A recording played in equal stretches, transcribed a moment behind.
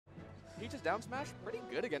Peach's down smash, pretty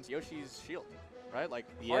good against Yoshi's shield, right? Like,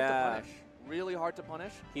 hard Yeah. to punish. Really hard to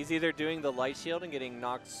punish. He's either doing the light shield and getting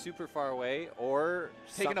knocked super far away, or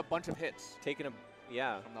Taking a bunch of hits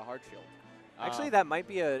yeah. from the hard shield. Actually, that might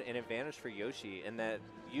be an advantage for Yoshi, in that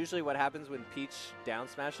usually what happens when Peach down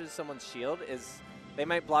smashes someone's shield is they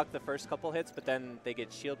might block the first couple hits, but then they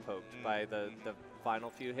get shield poked by the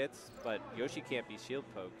final few hits. But Yoshi can't be shield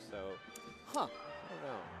poked, so Huh. I don't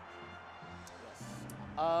know.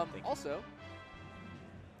 Also,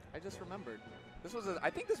 I just remembered. I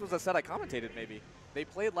think this was a set I commentated maybe. They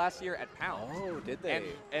played last year at Pound. Oh, did they?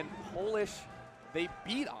 And Polish, they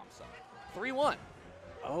beat aMSa 3-1.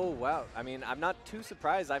 Oh wow! I mean, I'm not too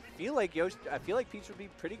surprised. I feel like Peach would be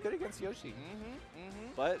pretty good against Yoshi.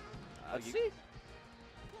 But Let's see.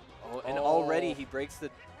 Oh, and already he breaks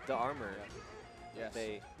the armor. Yes.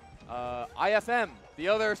 They IFM, the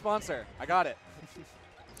other sponsor. I got it.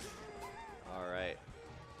 all right.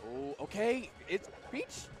 Oh, okay. It's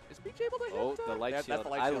Peach. Is Peach able to hit? Oh, the light That's shield. the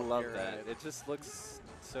light I shield. love You're that. right. It just looks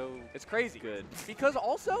so. It's crazy. Good. Because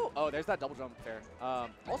also, oh, there's that double jump fair.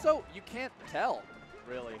 Also, you can't tell,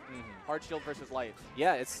 really. Hard shield versus light.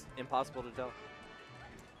 Yeah, it's impossible to tell.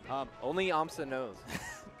 Only aMSa knows.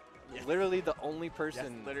 Yeah. Literally the only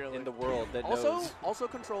person literally. in the world that also, knows. Also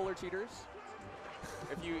controller cheaters.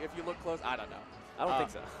 If you look close, I don't know. I don't think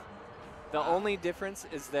so. The only difference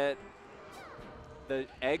is that the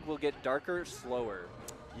egg will get darker slower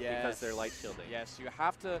because they're light shielding. Yes, you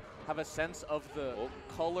have to have a sense of the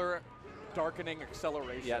color darkening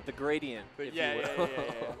acceleration. Yeah, the gradient. If you will.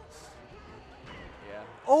 Yeah.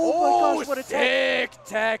 Oh my gosh, what a sick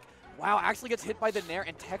tech! Wow, actually gets hit by the Nair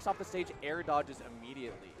and techs off the stage, air dodges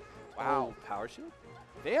immediately. Wow. Oh, power shield?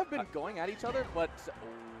 They have been going at each other, but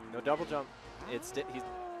No double jump.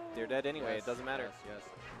 They're dead anyway. It doesn't matter.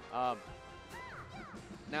 Yes.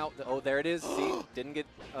 Now, there it is. See, didn't get.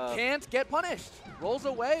 Can't get punished. Rolls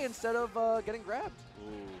away instead of getting grabbed.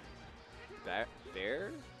 Ooh. That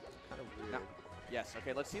there? Kind of weird. Now, yes.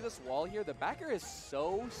 Okay. Let's see this wall here. The backer is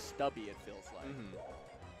so stubby. It feels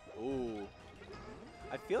like. Ooh.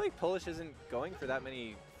 I feel like Polish isn't going for that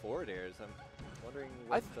many forward airs. I'm wondering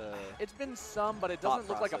what the. It's been some, but it doesn't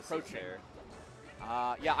look like approaching.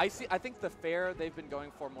 Yeah, I see. I think the fair they've been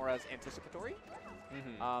going for more as anticipatory.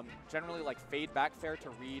 Generally, like fade back fair to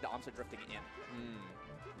read aMSa drifting in.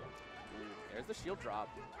 There's the shield drop.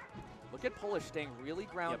 Look at Polish staying really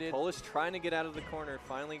grounded. Yeah, Polish trying to get out of the corner.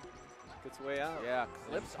 Finally gets way out. Yeah,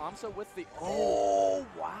 clips aMSa with the. Oh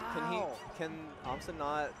wow! Can aMSa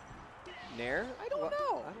not nair? I don't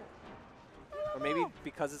know. Or maybe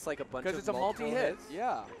because it's like a bunch of because it's a multi-hit.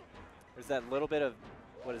 Yeah. There's that little bit of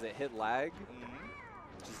hit lag,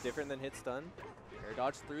 which is different than hit stun. Air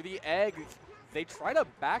dodge through the egg. They try to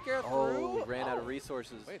back air through. Ran out of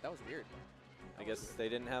resources. Wait, that was weird. I guess they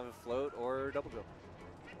didn't have a float or double jump.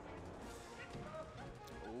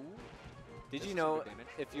 Did you know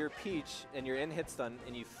if you're Peach and you're in hit stun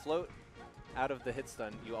and you float out of the hit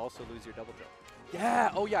stun, you also lose your double jump?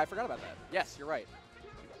 Yeah. Oh, yeah. I forgot about that. Yes, you're right.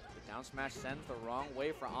 The down smash sends the wrong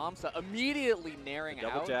way for aMSa, immediately nairing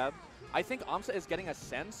out. Double jab. I think aMSa is getting a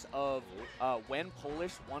sense of when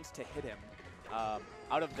Polish wants to hit him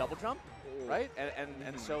out of double jump, right?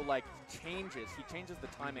 And so like he changes the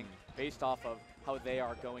timing based off of how they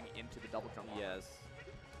are going into the double jump. Yes.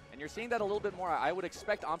 And you're seeing that a little bit more. I would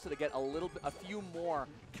expect aMSa to get a few more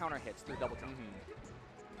counter hits through double jump.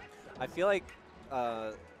 I feel like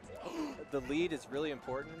the lead is really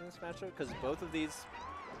important in this matchup because both of these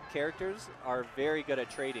characters are very good at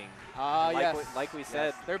trading. Like we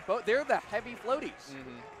said, they're the heavy floaties.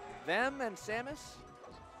 Them and Samus.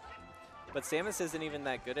 But Samus isn't even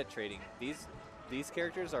that good at trading. These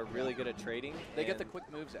characters are really good at trading. They get the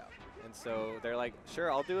quick moves out. And so they're like,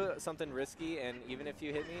 sure, I'll do something risky, and even if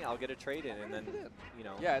you hit me, I'll get a trade in, and then, you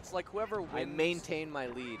know. Yeah, it's like whoever wins. I maintain my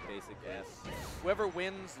lead, basically. Yes. Whoever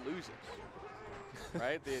wins loses.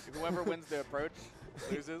 Right? Whoever wins the approach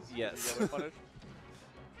loses. Yes.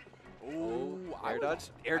 Ooh, air dodge.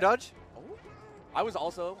 Air dodge. I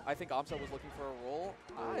think aMSa was looking for a roll.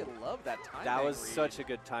 I love that timing. That was such a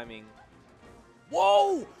good timing.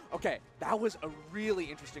 Whoa! Okay, that was a really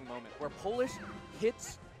interesting moment where Polish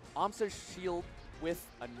hits aMSa's shield with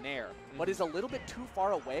a nair, but is a little bit too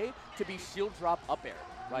far away to be shield drop up air,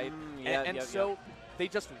 right? So they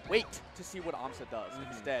just wait to see what aMSa does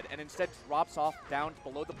instead drops off down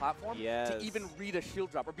below the platform to even read a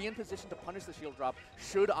shield drop or be in position to punish the shield drop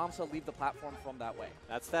should aMSa leave the platform from that way.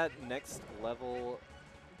 That's that next level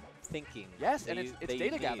thinking. Yes, and it's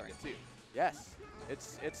data gathering too. Yes.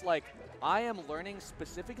 It's like I am learning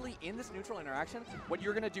specifically in this neutral interaction what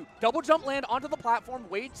you're going to do. Double jump land onto the platform,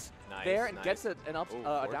 waits there, and gets a down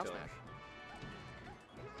smash.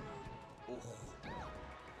 Oof.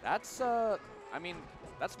 That's, I mean,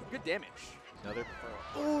 that's good damage. Another.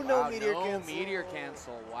 Oh, no wow, meteor no cancel. meteor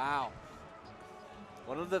cancel. Wow.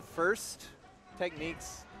 One of the first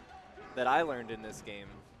techniques that I learned in this game.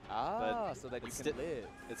 Ah, so that you it's can live.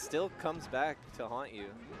 It still comes back to haunt you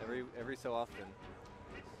every so often.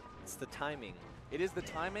 It's the timing. It is the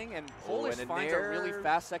timing, and Oh, Polish and a finds a really nair.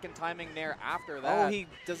 fast second timing nair after that. Oh, he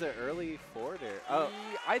does an early forward air. Oh,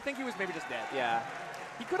 I think he was maybe just dead. yeah.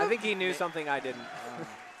 He could I have. think he knew something I didn't,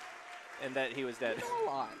 and that he was dead. A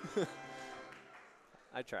lot.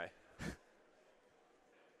 I try.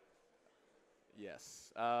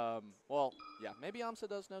 Yes. Well, yeah. Maybe aMSa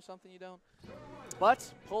does know something you don't.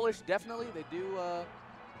 But Polish definitely they do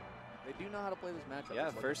know how to play this matchup. Yeah,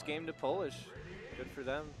 It's like first game to Polish. Good for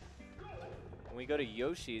them. When we go to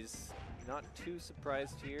Yoshi's, not too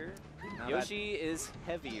surprised here. Now Yoshi is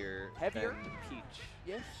heavier Heavier? than Peach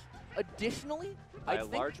Yes. Additionally, by I a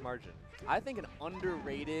think large margin. I think an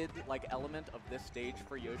underrated element of this stage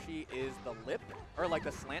for Yoshi is the lip or like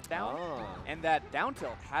the slant down, Oh. and that down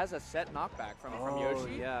tilt has a set knockback from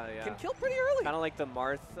Yoshi. Yeah, yeah. Can kill pretty early. Kind of like the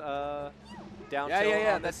Marth down Yeah, tilt yeah,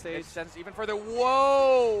 yeah. on this That stage. sends even further.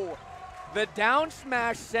 Whoa! The down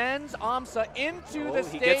smash sends aMSa into Oh, the he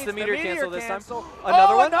stage. gets the meteor cancel this time. cancel.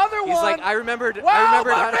 Another Oh, one? Another He's one. like, I remembered. Wow, I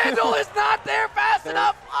remembered but how to Randall is not there fast There-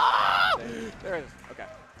 enough. Ah! there. There it is. Okay.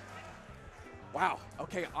 Wow.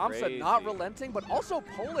 Okay, aMSa Crazy. not relenting, but also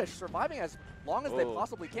Polish surviving as long as they Oh.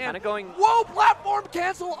 possibly can. Kinda going- Whoa! Platform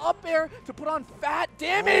cancel up air to put on fat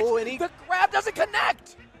damage. Oh, and he- the grab doesn't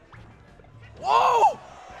connect. Whoa!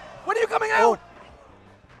 When are you coming out?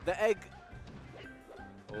 The egg.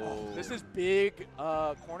 Oh. This is big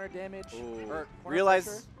corner damage. Or corner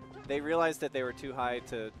pressure. They realized that they were too high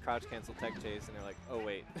to crouch cancel tech chase, and they're like, oh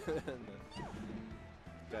wait, and then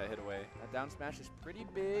got hit away. That down smash is pretty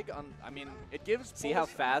big. I mean, it gives. See how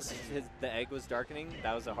fast the egg was darkening?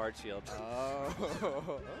 That was a hard shield.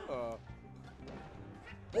 Oh.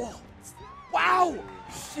 Oh. Wow!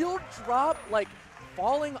 Shield drop, like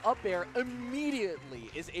falling up air immediately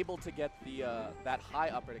is able to get the that high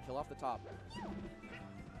up air to kill off the top.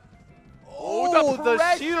 Oh,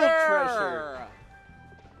 the shield pressure.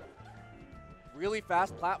 Really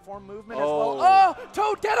fast platform movement as Oh. well. Oh,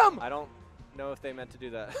 Toad, get him! I don't know if they meant to do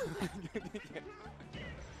that.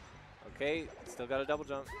 Okay, still got a double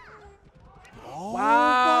jump. Oh my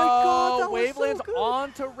wow! God, that was so Wavelands good.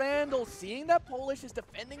 onto Randall, seeing that Polish is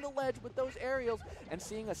defending the ledge with those aerials and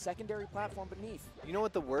seeing a secondary platform beneath. You know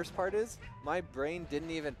what the worst part is? My brain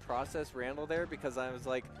didn't even process Randall there because I was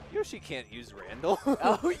like, Yoshi can't use Randall.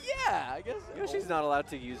 Oh yeah, I guess so. Yoshi's not allowed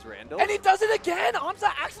to use Randall. And he does it again!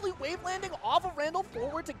 aMSa actually wave landing off of Randall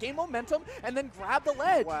forward to gain momentum and then grab the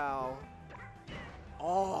ledge. Wow.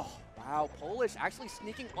 Oh, wow. Polish actually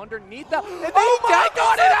sneaking underneath that. And Oh my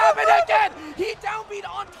God, it happened again! He downbeat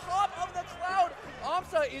on top of the cloud.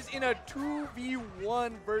 aMSa is in a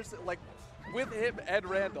 2v1 versus, like, with him and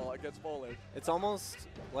Randall against Polish. It's almost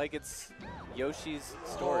like it's Yoshi's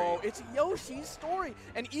story. Oh, it's Yoshi's story.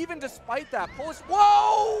 And even despite that, Polish,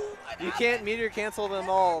 whoa! You can't meteor cancel them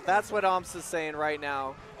all. That's what aMSa's saying right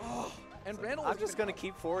now. Oh, and Randall I'm is just going to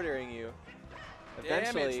keep forward airing you. damage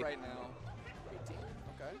Eventually. right now. 18,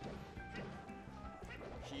 okay.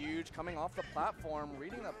 Huge coming off the platform,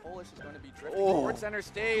 reading that Polish is going to be drifting Oh. towards center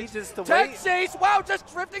stage. He just, the Tech way, chase, wow,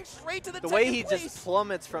 just drifting straight to the way second he place. just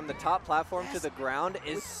plummets from the top platform to Yes. the ground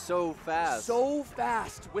is so fast. So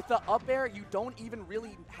fast. With the up air, you don't even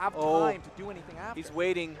really have Oh. time to do anything after. He's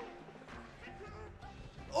waiting.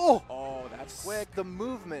 Oh! Oh, that's quick. The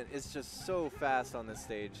movement is just so fast on this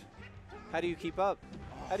stage. How do you keep up?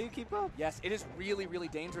 How do you keep up? Yes, it is really, really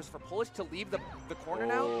dangerous for Polish to leave the corner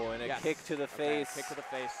now. Oh, and a Yes. kick to the Okay, face. kick to the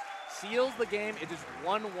face. Seals the game. It is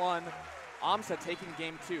 1-1. aMSa taking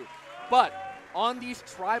game 2. But on these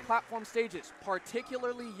tri-platform stages,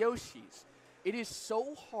 particularly Yoshi's, it is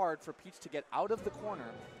so hard for Peach to get out of the corner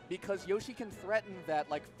because Yoshi can threaten that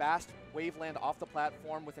like fast waveland off the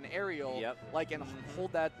platform with an aerial, Yep. like and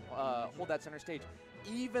hold that center stage.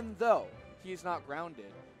 Even though he is not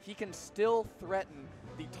grounded, he can still threaten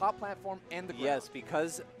the top platform and the ground. Yes,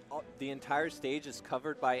 because the entire stage is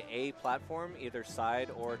covered by a platform, either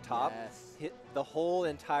side or top. Yes. The whole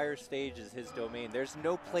entire stage is his domain. There's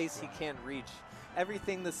no place he can't reach.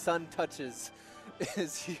 Everything the sun touches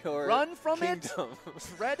is your Run from kingdom. it,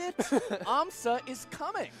 shred it. aMSa is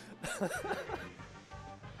coming.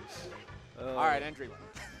 All right, and Dreamland.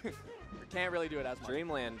 We can't really do it as much.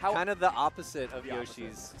 Dreamland, How- kind of the opposite of The opposite.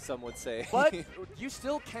 Yoshi's, some would say. But you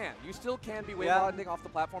still can. You still can be wave Yeah. landing off the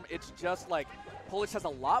platform. It's just like Polish has a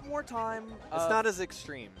lot more time. It's not as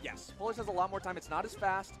extreme. Yes, Polish has a lot more time. It's not as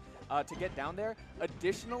fast to get down there.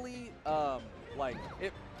 Additionally, like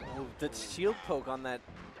it. Oh, the shield poke on that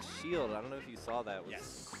shield. I don't know if you saw that. It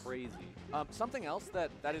was crazy. Something else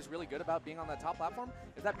that is really good about being on that top platform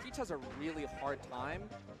is that Peach has a really hard time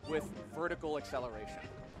with vertical acceleration.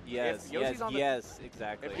 Yes, yes,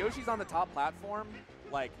 exactly. If Yoshi's on the top platform,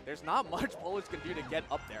 like, there's not much Polish can do to get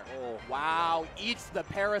up there. Oh. Wow, eats the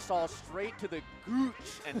parasol straight to the gooch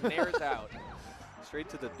and nares out. Straight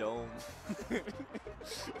to the dome.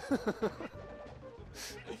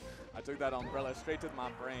 I took that umbrella straight to my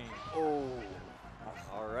brain. Oh.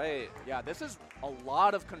 All right. Yeah, this is a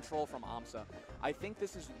lot of control from aMSa. I think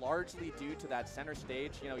this is largely due to that center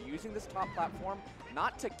stage, you know, using this top platform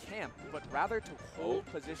not to camp, but rather to hold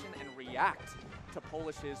position and react to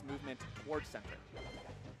Polish's movement towards center.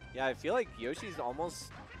 Yeah, I feel like Yoshi's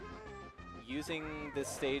almost using this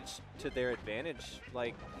stage to their advantage.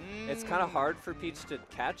 Like, it's kind of hard for Peach to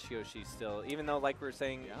catch Yoshi still, even though, like we were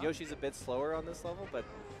saying, Yoshi's a bit slower on this level, but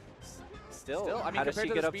still, I mean, how does she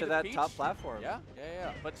get up to that top platform? Yeah.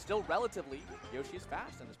 But still, relatively, Yoshi is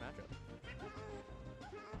fast in this matchup.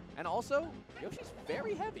 And also, Yoshi's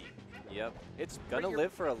very heavy. Yep. It's gonna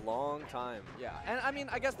live for a long time. Yeah, and I mean,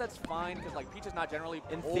 I guess that's fine because like Peach is not generally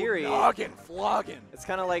in theory flogging. It's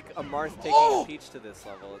kind of like a Marth taking Peach to this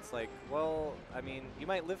level. It's like, well, I mean, you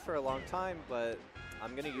might live for a long time, but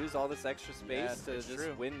I'm gonna use all this extra space to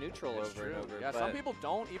just win neutral over and over. Yeah, some people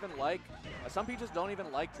don't even like. Some Peaches don't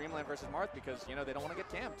even like Dreamland versus Marth because you know they don't want to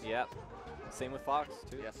get camped. Yeah. Same with Fox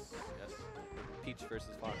too. Yes. Peach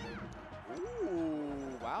versus Fox. Ooh,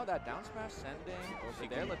 wow, that down smash sending over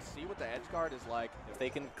there. Let's see what the edge guard is like. If they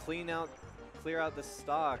can clear out the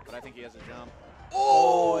stock. But I think he has a jump.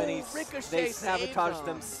 Oh, and they sabotaged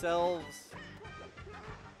themselves.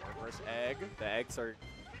 Reverse egg. The eggs are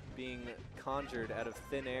being conjured out of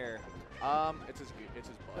thin air. It's his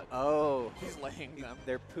butt. Oh. He's laying them.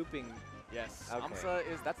 They're pooping. Yes. Okay. aMSa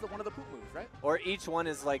is, that's one of the poop moves, right? Or each one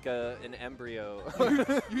is like an embryo.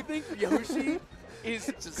 You think Yoshi is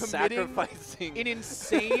just committing sacrificing an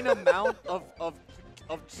insane amount of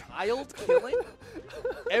child killing?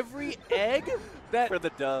 Every egg that for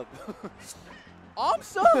the dub.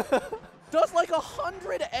 aMSa does like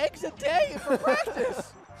 100 eggs a day for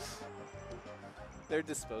practice. They're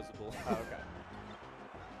disposable. Oh, okay.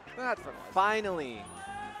 That's for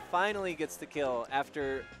finally gets the kill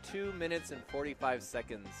after 2 minutes and 45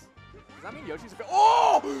 seconds. Does that mean Yoshi's a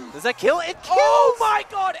Oh! Does that kill? It kills! Oh my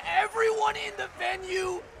god! Everyone in the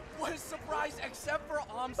venue was surprised except for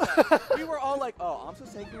aMSa. We were all like, oh,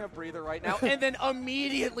 aMSa's taking a breather right now. And then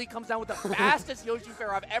immediately comes down with the fastest Yoshi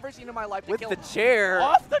fair I've ever seen in my life. With the chair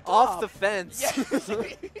off the fence. Yes.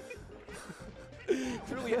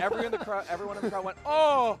 Truly, everyone in the crowd went,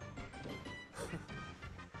 oh!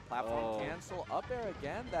 Platform cancel up air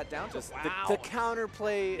again. That down to the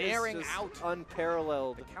counterplay Airing is just out.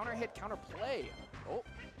 Unparalleled. The counter hit, counter play. Oh.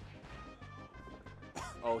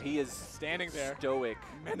 Oh, he is standing there. Stoic.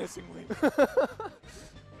 Menacingly.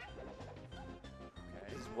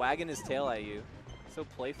 He's wagging his tail at you. So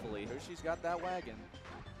playfully. Yoshi's got that wagon.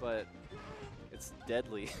 But it's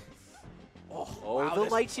deadly. Oh, wow, the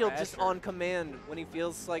light shield just on command when he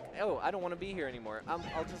feels like, oh, I don't want to be here anymore.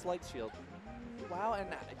 I'll just light shield. Wow, and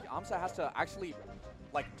aMSa has to actually,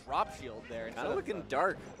 like, drop shield there. Kind of looking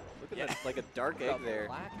dark. Looking like a dark egg there.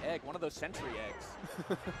 Black egg, one of those sentry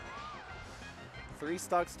eggs. 3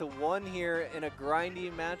 stocks to 1 here in a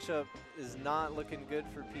grindy matchup is not looking good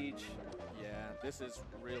for Peach. Yeah, this is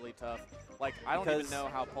really tough. Like, I don't even know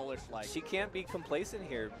how Polish, like... She can't be complacent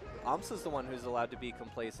here. aMSa's the one who's allowed to be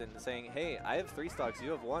complacent, saying, hey, I have 3 stocks,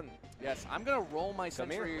 you have 1. Yes, I'm going to roll my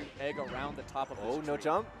sentry egg around the top of this tree. No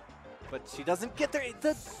jump. But she doesn't get there.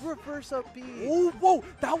 The reverse up B. Oh, whoa,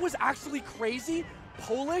 that was actually crazy.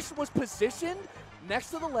 Polish was positioned next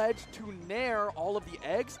to the ledge to nair all of the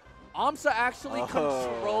eggs. aMSa actually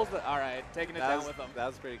controls the... All right, taking it down with them. That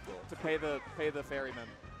was pretty cool. To pay the ferryman.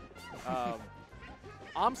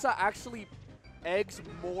 aMSa actually eggs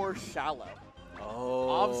more shallow.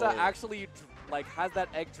 Oh. aMSa actually like has that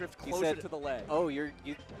egg drift closer to the ledge. Oh, you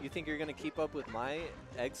think you're gonna keep up with my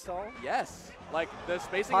egg stall? Yes. Like the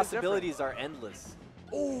spacing possibilities are endless.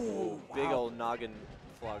 Oh, big old noggin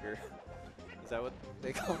flogger. Is that what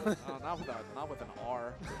they call it? Not with an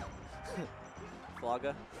R.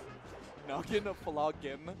 Flogga? Noggin of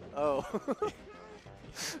floggin. Oh.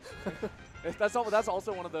 That's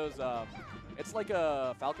also one of those. It's like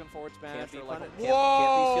a Falcon forward smash or like can't be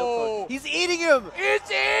shield. He's eating him.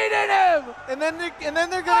 It's eating him. And then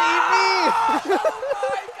they're gonna eat me. Oh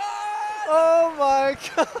my god. Oh my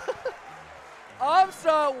god.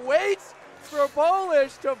 aMSa waits for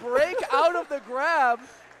Polish to break out of the grab,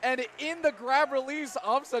 and in the grab release,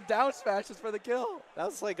 aMSa down smashes for the kill. That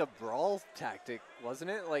was like a brawl tactic,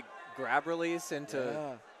 wasn't it? Like grab release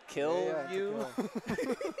into kill you.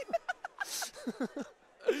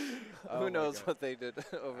 Who knows what they did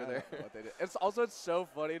over there? What they did. It's so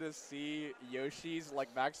funny to see Yoshi's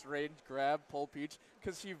like max range grab pull Peach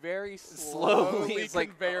because she very slowly it's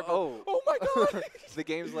like, oh my god! The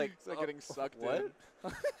game's like, it's like getting sucked what? in.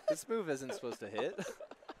 This move isn't supposed to hit.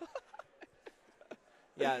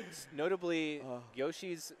 Yeah, notably,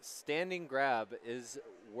 Yoshi's standing grab is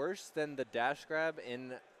worse than the dash grab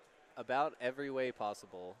in about every way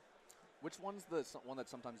possible. Which one's the one that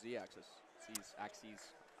sometimes Z-axis?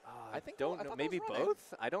 Axes. I don't know. Maybe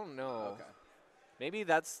both? I don't know. Okay. Maybe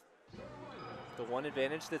that's the one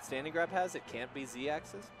advantage that standing grab has. It can't be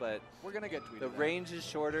Z-axis, but we're going to get tweeted. The range is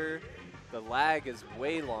shorter. The lag is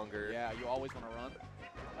way longer. Yeah, you always want to run.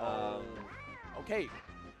 Okay.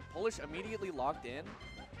 Polish immediately locked in.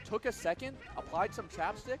 Took a second, applied some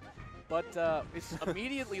chapstick, but it's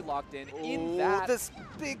immediately locked in that. This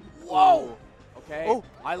big. Whoa! Okay. Oh,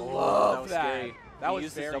 I love that. Scary. That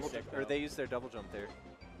was very sick. Or they used their double jump there.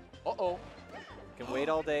 Uh-oh. Can wait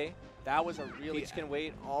all day. That was a really... Peach can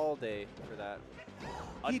wait all day for that.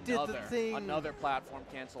 He did the thing. Another platform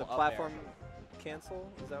cancel. The platform cancel?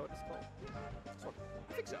 Is that what it's called?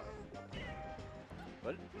 I think so.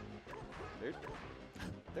 What?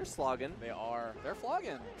 They're slogging. They are. They're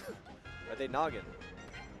flogging. Are they noggin?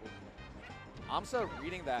 aMSa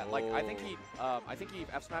reading that. Like I think he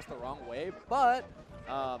F smashed the wrong way, but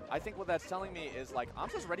I think what that's telling me is like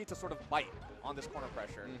aMSa's ready to sort of bite on this corner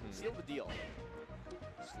pressure, seal the deal.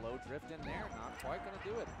 Slow drift in there, not quite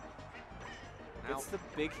gonna do it. Now, it's the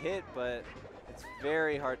big hit, but it's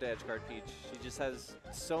very hard to edge guard Peach. She just has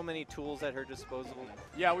so many tools at her disposal.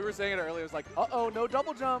 Yeah, we were saying it earlier. It was like, uh-oh, no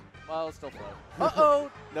double jump. Well, it's still float.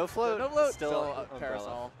 Uh-oh. No float. No float. Still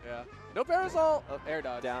parasol. Yeah. No parasol. Oh, air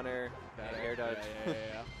dodge. Downer. Air dodge. Yeah.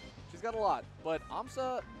 She's got a lot. But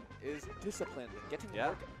aMSa is disciplined and getting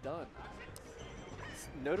work done.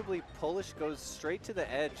 Notably, Polish goes straight to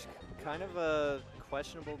the edge. Kind of a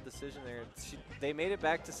questionable decision there. They made it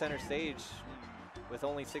back to center stage with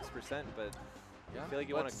only 6%, but I feel like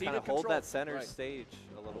you want to kind of hold that center stage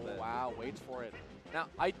a little bit. Wow, waits for it. Now,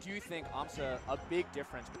 I do think aMSa, a big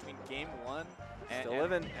difference between game 1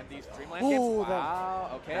 and these Dreamland games.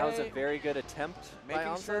 Wow, okay. That was a very good attempt by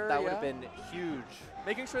aMSa. Sure, that would have been huge.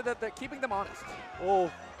 Making sure that they're keeping them honest. Oh,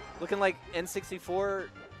 looking like N64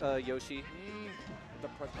 Yoshi.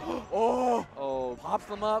 Pops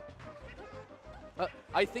them up.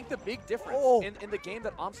 I think the big difference in the game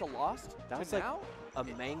that aMSa lost that was like a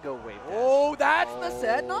mango wave. Oh, that's the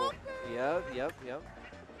set knock? Yep.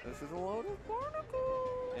 This is a load of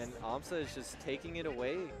barnacles. And aMSa is just taking it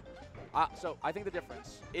away. So I think the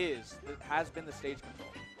difference has been the stage control.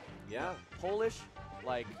 Yeah. Polish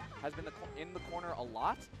has been in the corner a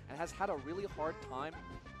lot and has had a really hard time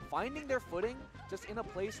finding their footing just in a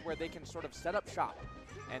place where they can sort of set up shop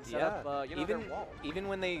and set up their wall. Even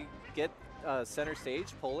when they get center stage,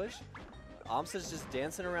 Polish, aMSa's just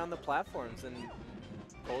dancing around the platforms, and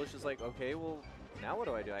Polish is like, okay, well, now what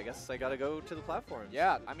do I do? I guess I got to go to the platforms.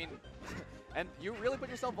 Yeah, I mean, and you really put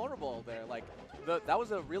yourself vulnerable there. Like, that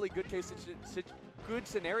was a really good good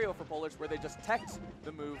scenario for Polish where they just teched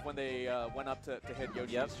the move when they went up to hit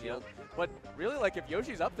Yoshi's shield. But really, like, if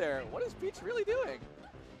Yoshi's up there, what is Peach really doing?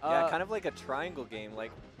 Yeah, kind of like a triangle game.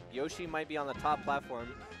 Like, Yoshi might be on the top platform.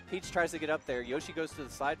 Peach tries to get up there. Yoshi goes to the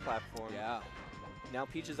side platform. Yeah. Now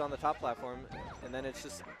Peach is on the top platform, and then it's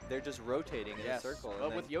just they're just rotating in a circle.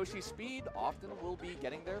 But with Yoshi's speed, often will be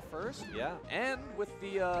getting there first. Yeah. And with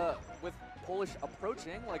the with Polish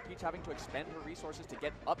approaching, like Peach having to expend her resources to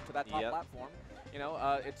get up to that top platform, you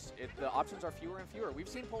know, the options are fewer and fewer. We've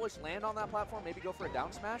seen Polish land on that platform, maybe go for a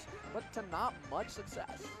down smash, but to not much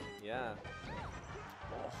success. Yeah.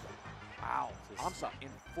 Oh. Wow. aMSa in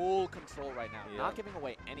full control right now, not giving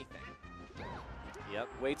away anything. Yep.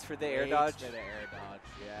 Waits for the air dodge. For the air dodge,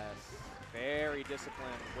 yes. Very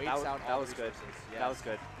disciplined. Waits out that all was good. Yes. That was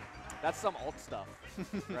good. That's some alt stuff,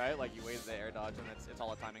 right? Like you waited the air dodge and it's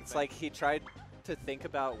all a timing It's thing. like he tried to think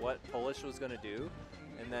about what Polish was going to do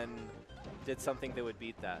and then did something that would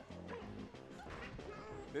beat that.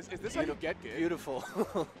 Is this how you get good? Beautiful.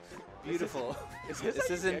 Beautiful. This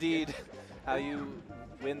is indeed how you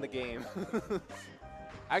win the game.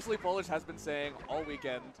 Actually, Polish has been saying all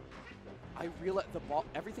weekend, I realize the ball,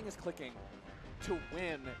 everything is clicking. To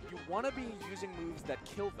win, you want to be using moves that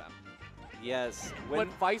kill them. Yes. But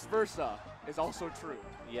vice versa is also true.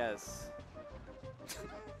 Yes.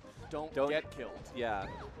 Don't get killed. Yeah.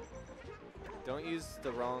 Don't use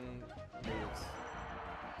the wrong moves.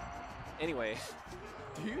 Anyway.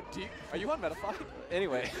 Are you on Metafy?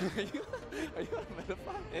 Anyway. are you on Metafy?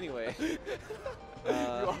 Anyway. You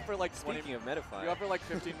offer like 20. Speaking of Metafy. You offer like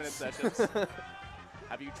 15-minute sessions.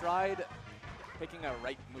 Have you tried picking a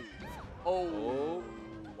right move? Oh.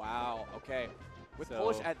 Wow. Okay. With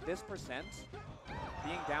Polish at this percent,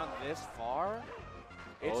 being down this far,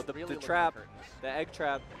 it's the really trap. curtains. The egg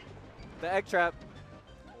trap. The egg trap.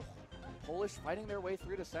 Polish fighting their way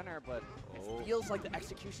through to center, but it feels like the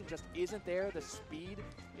execution just isn't there. The speed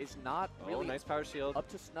is not really nice power shield. up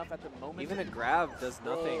to snuff at the moment. Even a grab does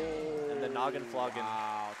nothing. And the noggin flogging.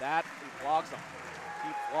 Wow, he flogs them.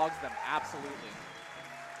 He flogs them, absolutely.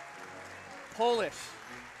 Polish.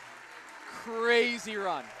 Crazy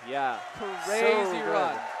run. Yeah. Crazy so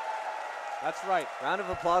run. That's right. Round of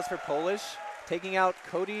applause for Polish, taking out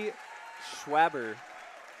Cody Schwaber.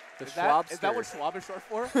 The Is Schwabster. that what Schwab is short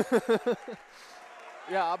for?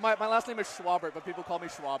 Yeah, my last name is Schwabert, but people call me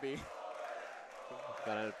Schwabi.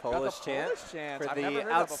 Got a Polish chant for I've the never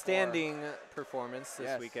heard outstanding performance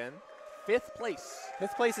this weekend. 5th place.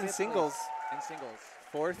 5th place in singles. In singles.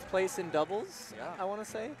 4th place in doubles, Yeah. I want to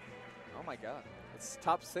say. Oh my God. It's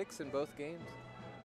top 6 in both games.